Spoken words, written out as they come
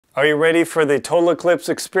Are you ready for the total eclipse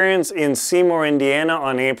experience in Seymour, Indiana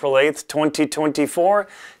on April 8th, 2024?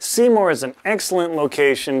 Seymour is an excellent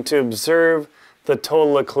location to observe the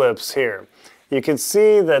total eclipse here. You can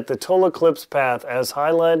see that the total eclipse path, as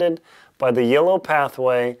highlighted by the yellow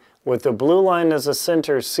pathway with the blue line as a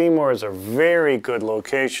center, Seymour is a very good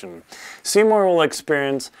location. Seymour will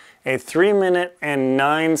experience a 3-minute and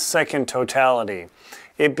 9-second totality.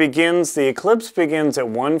 The eclipse begins at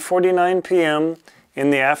 1:49 p.m. in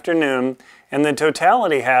the afternoon, and the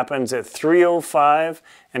totality happens at 3:05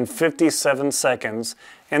 and 57 seconds,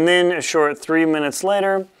 and then a short 3 minutes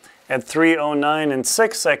later, at 3:09 and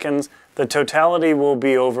 6 seconds, the totality will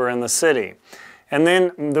be over in the city. And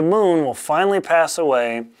then the moon will finally pass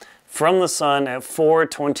away from the sun at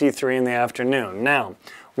 4:23 in the afternoon. Now,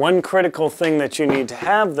 one critical thing that you need to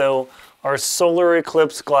have, though, are solar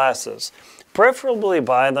eclipse glasses. Preferably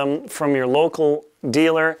buy them from your local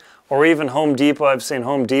dealer or even Home Depot. I've seen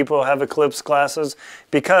Home Depot have eclipse glasses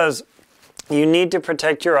because you need to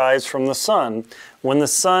protect your eyes from the sun. When the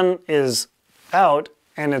sun is out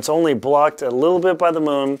and it's only blocked a little bit by the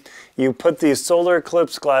moon, you put these solar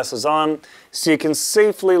eclipse glasses on so you can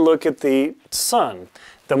safely look at the sun.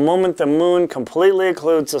 The moment the moon completely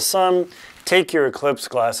occludes the sun, take your eclipse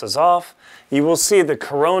glasses off. You will see the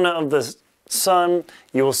corona of the sun.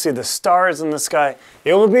 You will see the stars in the sky.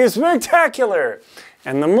 It will be spectacular.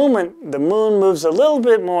 And the moment the moon moves a little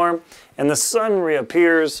bit more and the sun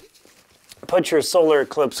reappears, put your solar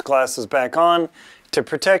eclipse glasses back on to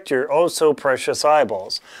protect your oh so precious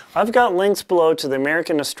eyeballs. I've got links below to the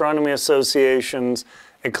American Astronomy Association's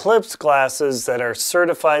eclipse glasses that are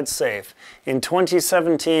certified safe. In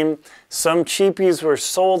 2017, some cheapies were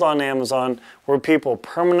sold on Amazon where people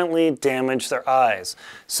permanently damaged their eyes.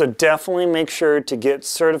 So definitely make sure to get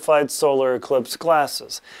certified solar eclipse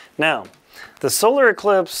glasses. Now, the solar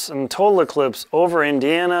eclipse and total eclipse over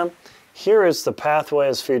Indiana, here is the pathway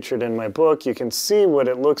as featured in my book. You can see what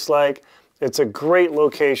it looks like. It's a great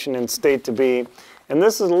location and state to be. And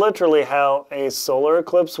this is literally how a solar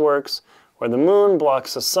eclipse works, where the moon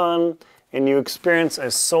blocks the sun and you experience a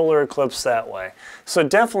solar eclipse that way. So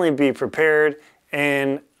definitely be prepared.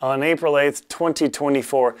 And on April 8th,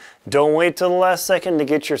 2024, don't wait till the last second to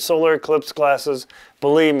get your solar eclipse glasses.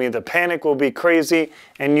 Believe me, the panic will be crazy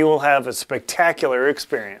and you will have a spectacular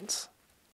experience.